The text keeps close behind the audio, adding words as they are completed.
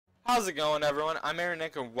How's it going, everyone? I'm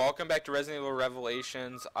ErrorNick, and welcome back to Resident Evil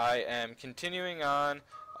Revelations. I am continuing on.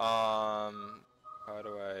 How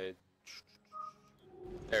do I?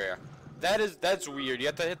 There we go. That's weird. You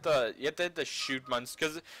have to hit the shoot buttons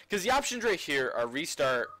because the options right here are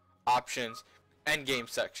restart, options, and game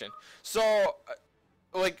section. So,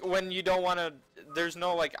 like when you don't want to, there's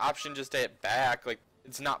no like option just to hit back. Like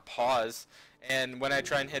it's not pause. And when I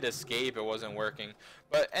try and hit escape, it wasn't working.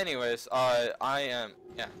 But anyways, yeah,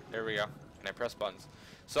 there we go. And I press buttons.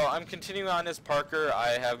 So I'm continuing on as Parker.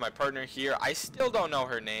 I have my partner here. I still don't know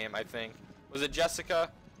her name, I think. Was it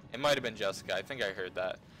Jessica? It might have been Jessica. I think I heard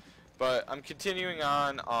that. But I'm continuing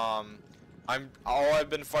on. All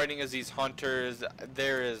I've been fighting is these hunters.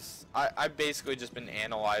 I've basically just been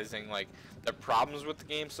analyzing like the problems with the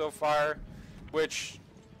game so far. Which,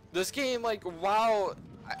 this game, like, while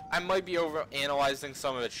I might be over analyzing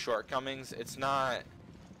some of its shortcomings, it's not.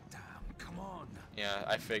 Damn, come on. Yeah,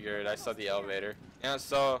 I figured. I saw the elevator. Yeah,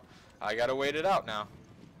 so I gotta wait it out now.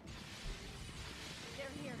 They're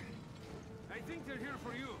here. I think they're here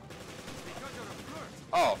for you. Because you're a flirt.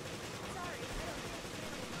 Oh. Sorry,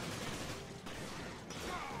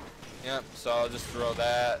 Yep, so I'll just throw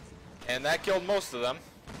that. And that killed most of them.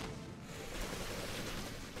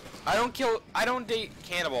 I don't date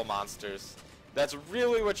cannibal monsters. That's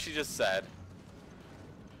really what she just said.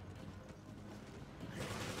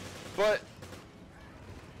 But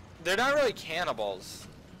they're not really cannibals.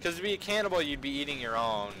 Because to be a cannibal, you'd be eating your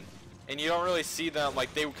own. And you don't really see them,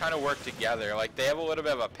 like, they kind of work together. Like, they have a little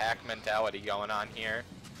bit of a pack mentality going on here.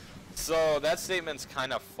 So that statement's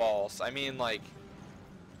kind of false. I mean, like,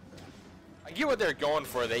 I get what they're going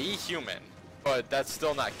for. They eat human. But that's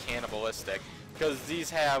still not cannibalistic. Because these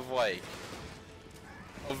have, like,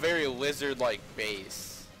 a very lizard-like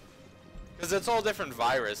base. Because it's all different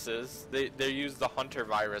viruses. They use the hunter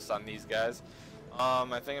virus on these guys.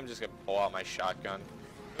 I think I'm just gonna pull out my shotgun.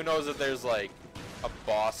 Who knows if there's like a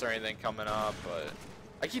boss or anything coming up, but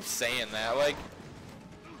I keep saying that, like,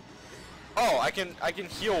 oh, I can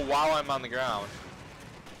heal while I'm on the ground.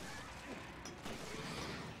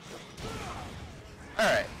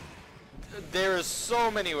 Alright. There are so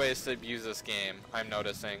many ways to abuse this game, I'm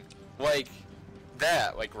noticing. Like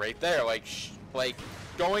that, like right there, like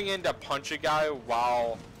going in to punch a guy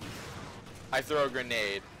while I throw a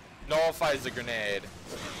grenade nullifies the grenade.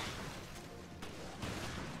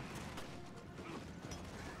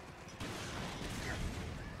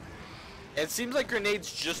 It seems like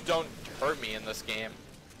grenades just don't hurt me in this game.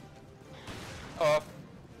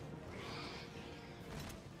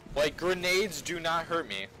 Like grenades do not hurt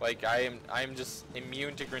me. Like I'm just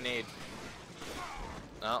immune to grenade.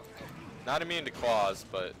 No. Not immune to claws,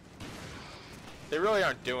 but they really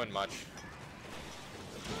aren't doing much.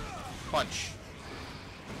 Punch.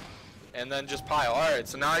 And then just pile. Alright,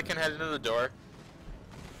 so now I can head into the door.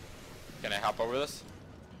 Can I hop over this?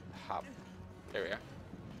 Hop. There we go.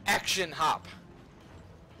 Action hop.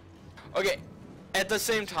 Okay, at the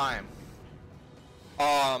same time,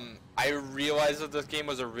 I realized that this game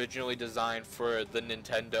was originally designed for the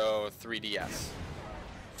Nintendo 3DS.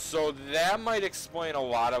 So that might explain a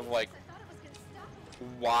lot of, like,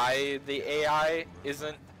 why the AI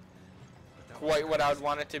isn't quite what I would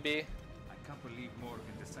want it to be. I can't believe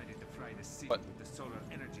Morgan decided to fry the city with the solar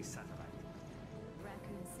energy satellite.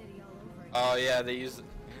 Raccoon City all over again. Oh yeah, they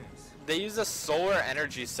use a solar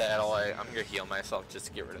energy satellite. I'm gonna heal myself just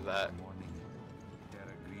to get rid of that. Morning,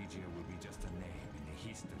 Terra Grigia will be just a name in the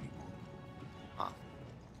history book. Huh.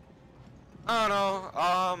 I don't know.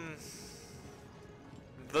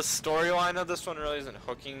 The storyline of this one really isn't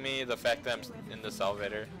hooking me. The fact that I'm in this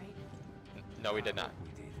elevator. No, we did not.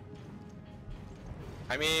 We did.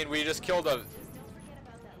 I mean, we just killed a. Just don't forget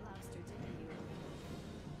about that lobster dinner you.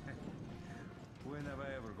 When have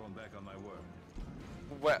I ever gone back on my word?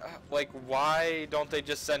 Like, why don't they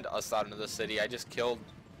just send us out into the city? I just killed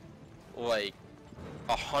like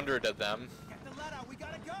 100 of them. Get the ladder, we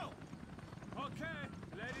gotta go! Okay,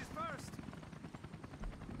 ladies first!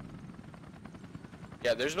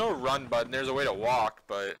 Yeah, there's no run button. There's a way to walk,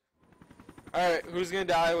 but. Alright, who's gonna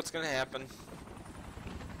die? What's gonna happen?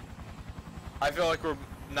 I feel like we're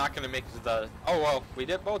not gonna make it to the. Oh, well, we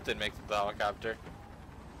both did make it to the helicopter.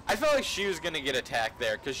 I felt like she was gonna get attacked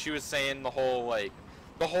there, because she was saying the whole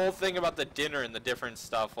thing about the dinner and the different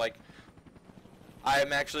stuff. Like,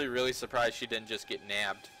 I'm actually really surprised she didn't just get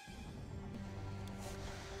nabbed.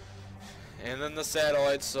 And then the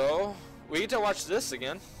satellite, so we get to watch this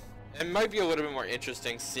again. It might be a little bit more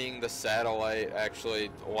interesting seeing the satellite actually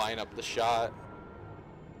line up the shot.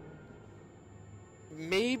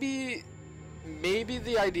 Maybe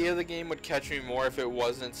the idea of the game would catch me more if it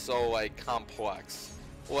wasn't so, like, complex.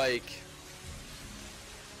 like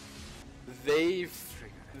they've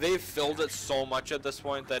filled it so much at this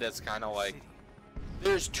point that it's kind of like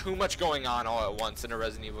there's too much going on all at once in a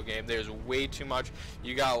Resident Evil game. There's way too much.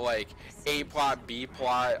 You got like A plot, B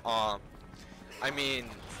plot. I mean,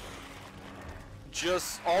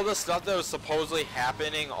 just all the stuff that was supposedly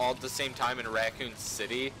happening all at the same time in Raccoon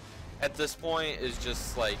City at this point is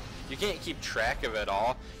just like you can't keep track of it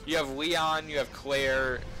all. You have Leon, you have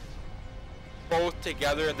Claire, both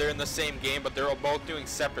together. They're in the same game, but they're both doing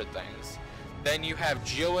separate things. Then you have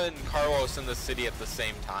Jill and Carlos in the city at the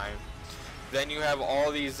same time. Then you have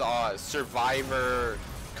all these Survivor,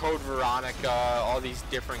 Code Veronica, all these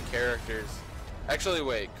different characters. Actually,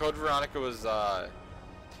 wait, Code Veronica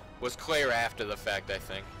was Claire after the fact, I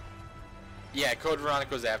think. Yeah, Code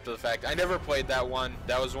Veronica was after the fact. I never played that one.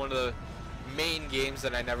 That was one of the main games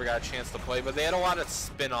that I never got a chance to play. But they had a lot of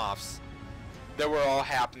spin-offs that were all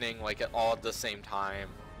happening like all at the same time.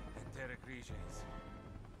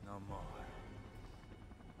 No more.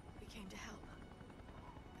 We came to help,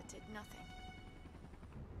 but did nothing.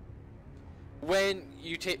 When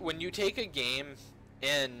you take a game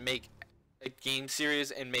and make a game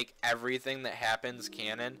series and make everything that happens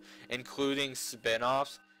canon, including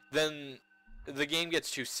spin-offs, then the game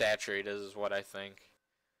gets too saturated is what I think.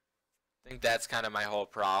 I think that's kind of my whole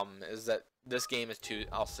problem, is that this game is too...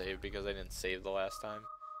 I'll save because I didn't save the last time.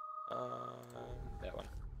 That one.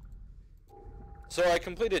 So I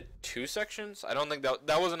completed 2 sections. I don't think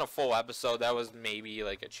that wasn't a full episode. That was maybe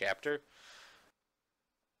like a chapter.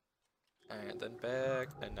 Alright, then back,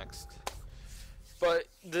 then next. But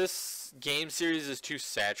this game series is too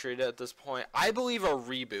saturated at this point. I believe a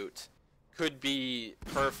reboot could be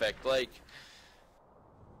perfect. Like,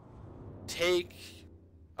 take...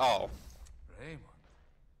 Oh. Raymond.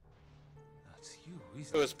 That's you,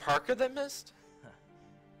 isn't It was Parker that missed?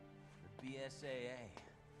 The BSAA.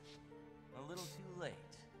 A little too late.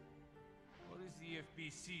 What is the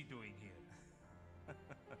FBC doing here?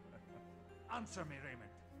 Answer me, Raymond.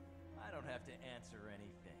 I don't have to answer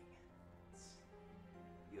anything.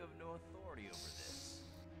 You have no authority over this.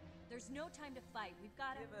 There's no time to fight. We've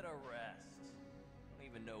got to... Give it a rest. I don't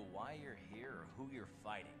even know why you're here or who you're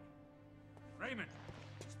fighting. Raymond,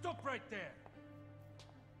 stop right there.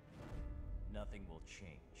 Nothing will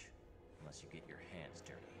change unless you get your hands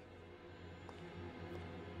dirty.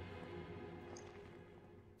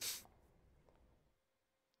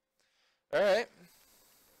 Alright.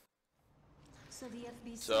 So the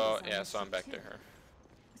FBC So, is on yeah, the so I'm ship back too. to her.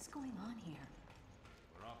 What's going on here?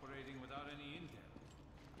 We're operating without any intel.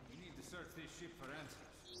 We need to search this ship for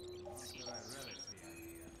answers. Not that I relish the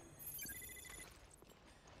idea.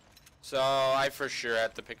 So I for sure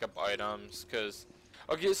had to pick up items, cause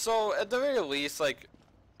okay, so at the very least, like,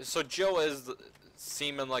 so Jill is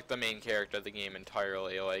seeming like the main character of the game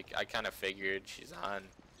entirely. Like, I kind of figured she's on,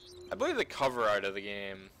 I believe, the cover art of the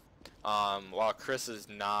game, while Chris is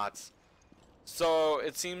not. So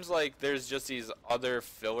it seems like there's just these other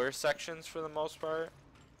filler sections for the most part.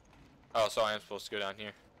 Oh, so I am supposed to go down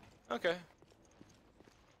here. Okay.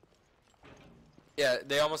 Yeah,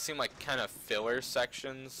 they almost seem like kind of filler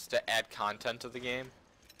sections to add content to the game,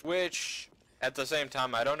 which at the same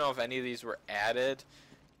time, I don't know if any of these were added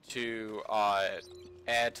to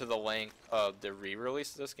add to the length of the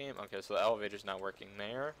re-release of this game. Okay, so the elevator's not working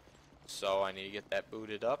there, so I need to get that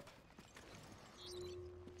booted up.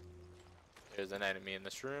 There's an enemy in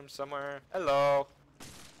this room somewhere. Hello.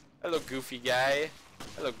 Hello, goofy guy.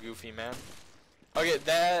 Hello, goofy man. Okay,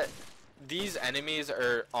 these enemies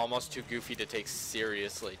are almost too goofy to take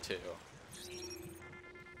seriously, too.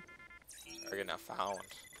 Target not found.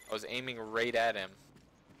 I was aiming right at him.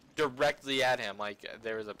 Directly at him, like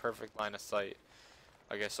there was a perfect line of sight.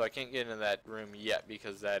 Okay, so I can't get into that room yet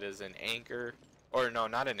because that is an anchor. Or no,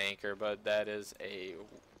 not an anchor, but that is a...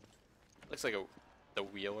 Looks like the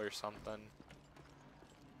wheel or something.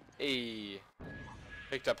 Hey,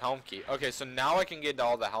 picked up helm key. Okay, so now I can get to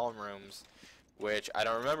all the helm rooms, which I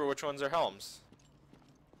don't remember which ones are helms.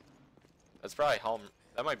 That's probably helm.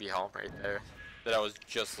 That might be helm right there that I was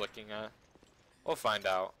just looking at. We'll find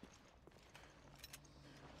out.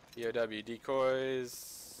 POW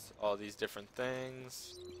decoys, all these different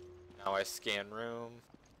things. Now I scan room.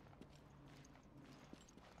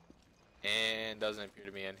 And doesn't appear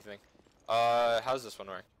to be anything. How's this one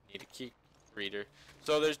work? Need a key reader.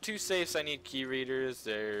 So there's 2 safes I need key readers.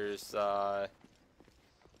 There's let's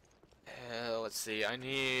see, I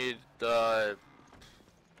need the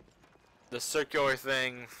circular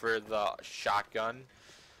thing for the shotgun.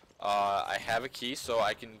 I have a key so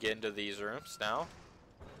I can get into these rooms now.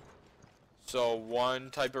 So one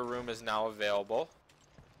type of room is now available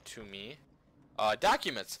to me.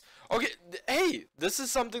 Documents. Okay, hey, this is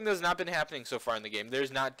something that's not been happening so far in the game.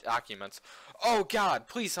 There's not documents. Oh God,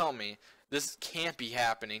 please help me. This can't be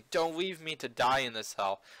happening. Don't leave me to die in this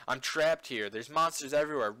hell. I'm trapped here. There's monsters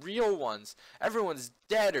everywhere. Real ones. Everyone's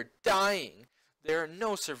dead or dying. There are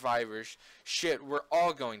no survivors. Shit, we're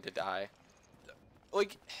all going to die.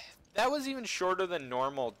 Like, that was even shorter than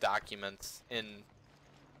normal documents in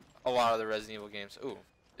a lot of the Resident Evil games. Ooh,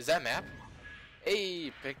 is that map?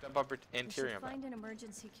 Hey, picked up upper interior We should map. find an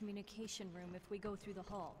emergency communication room if we go through the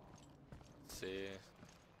hall. Let's see.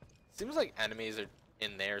 Seems like enemies are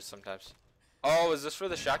in there sometimes. Oh, is this for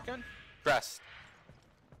the shotgun? Press.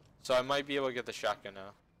 So I might be able to get the shotgun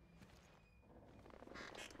now.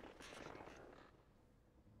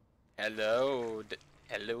 Hello,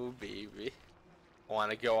 hello, baby.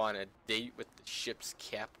 Want to go on a date with the ship's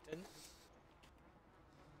captain?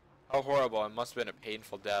 How horrible! It must have been a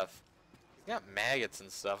painful death. He's got maggots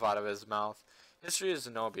and stuff out of his mouth. History of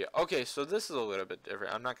Zenobia. Okay, so this is a little bit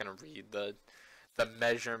different. I'm not gonna read the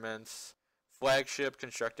measurements. Flagship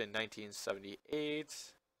constructed in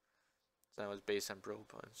 1978. That was based on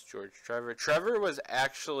Brooklyn's George Trevor. Trevor was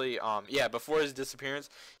actually yeah, before his disappearance,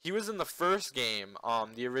 he was in the first game,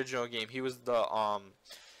 the original game. He was the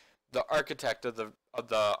architect of the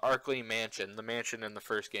Arkley mansion, the mansion in the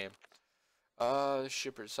first game. The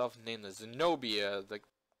ship herself named the Zenobia, the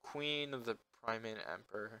queen of the Primate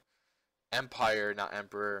Empire, not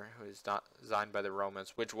emperor, who was not designed by the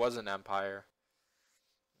Romans, which was an empire.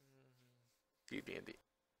 Being the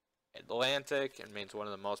Atlantic and remains one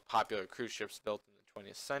of the most popular cruise ships built in the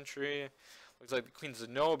 20th century. Looks like the Queen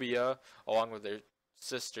Zenobia, along with their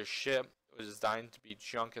sister ship, was designed to be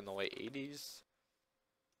junk in the late 80s.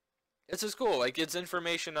 This is cool. Like, it's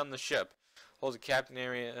information on the ship. Holds a captain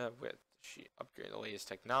area with she upgraded the latest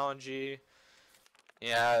technology.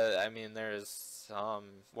 Yeah, I mean, there's some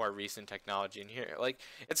more recent technology in here. Like,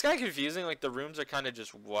 it's kind of confusing. Like, the rooms are kind of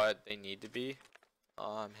just what they need to be.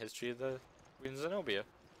 History of the Queen Zenobia.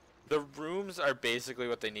 The rooms are basically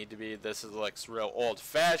what they need to be. This is like real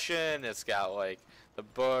old-fashioned. It's got like the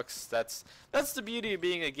books. That's the beauty of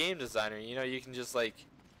being a game designer. You know, you can just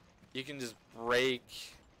break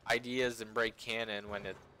ideas and break canon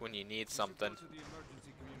when you need something. Go to the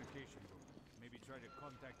emergency communication room. Maybe try to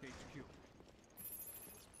contact HQ.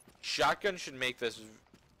 Shotgun should make this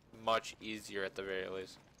much easier at the very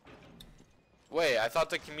least. Wait, I thought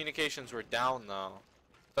the communications were down though.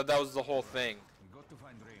 I thought that was the whole thing. We got to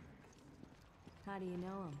find Raymond. How do you know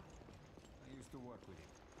him? I used to work with him.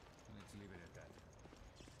 Let's leave it at that.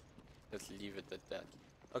 Let's leave it at that.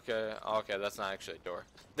 Okay, okay, that's not actually a door.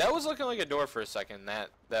 That was looking like a door for a second, that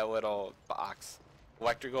little box.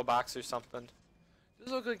 Electrical box or something.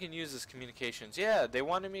 Does look like you can use this communications. Yeah, they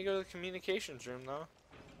wanted me to go to the communications room though.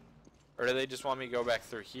 Or do they just want me to go back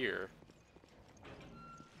through here?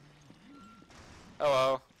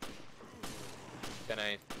 Hello. Can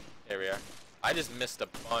I? There we are. I just missed a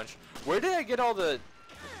bunch. Where did I get all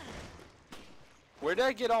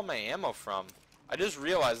my ammo from? I just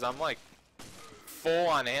realized I'm like full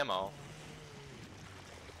on ammo.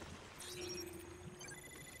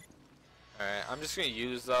 Alright, I'm just gonna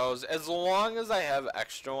use those. As long as I have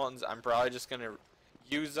extra ones, I'm probably just gonna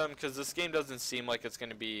use them because this game doesn't seem like it's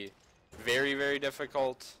gonna be very, very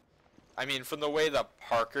difficult. I mean, from the way the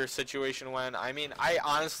Parker situation went, I mean, I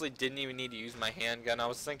honestly didn't even need to use my handgun. I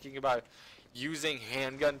was thinking about using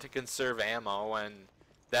handgun to conserve ammo, and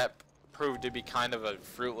that proved to be kind of a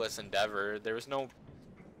fruitless endeavor. There was no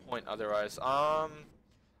point otherwise. Try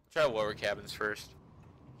lower cabins first.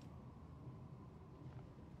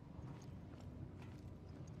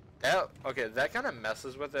 Okay, that kind of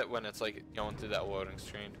messes with it when it's like going through that loading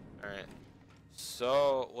screen. Alright.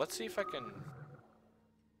 So, let's see if I can...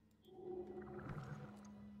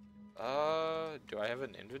 do I have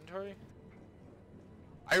an inventory?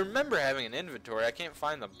 I remember having an inventory. I can't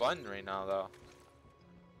find the button right now, though.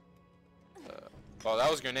 Oh, that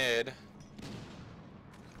was a grenade.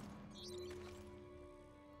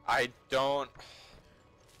 I don't...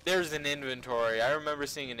 There's an inventory. I remember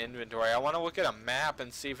seeing an inventory. I want to look at a map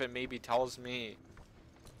and see if it maybe tells me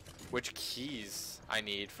which keys I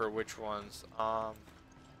need for which ones. I'll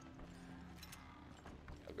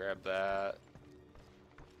grab that.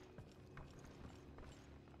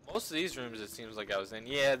 Most of these rooms, it seems like I was in.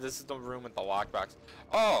 Yeah, this is the room with the lockbox.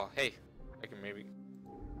 Oh, hey. I can maybe...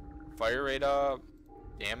 Fire rate up.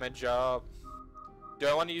 Damage up. Do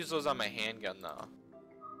I want to use those on my handgun, though?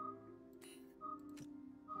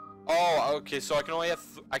 Oh, okay, so I can only have...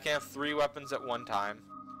 I can have 3 weapons at one time.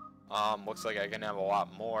 Looks like I can have a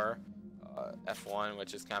lot more. F1,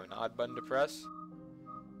 which is kind of an odd button to press.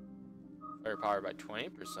 Firepower by 20%.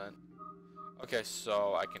 Okay,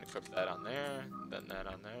 so I can equip that on there, then that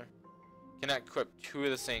on there. Can I equip 2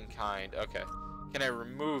 of the same kind? Okay. Can I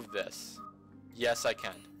remove this? Yes, I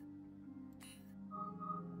can.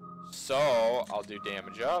 So, I'll do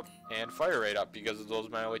damage up and fire rate up because those are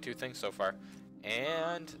my only 2 things so far.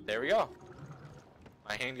 And there we go.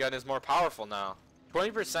 My handgun is more powerful now.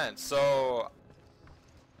 20%, so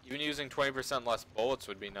even using 20% less bullets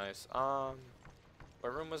would be nice. What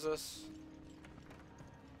room was this?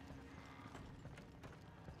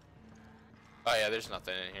 Oh yeah, there's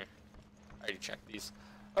nothing in here. I already checked these.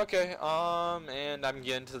 Okay, and I'm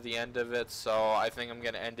getting to the end of it, so I think I'm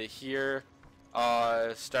gonna end it here.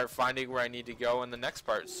 Start finding where I need to go in the next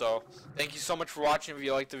part. So thank you so much for watching. If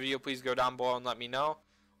you liked the video, please go down below and let me know.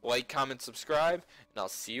 Like, comment, subscribe, and I'll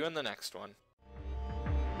see you in the next one.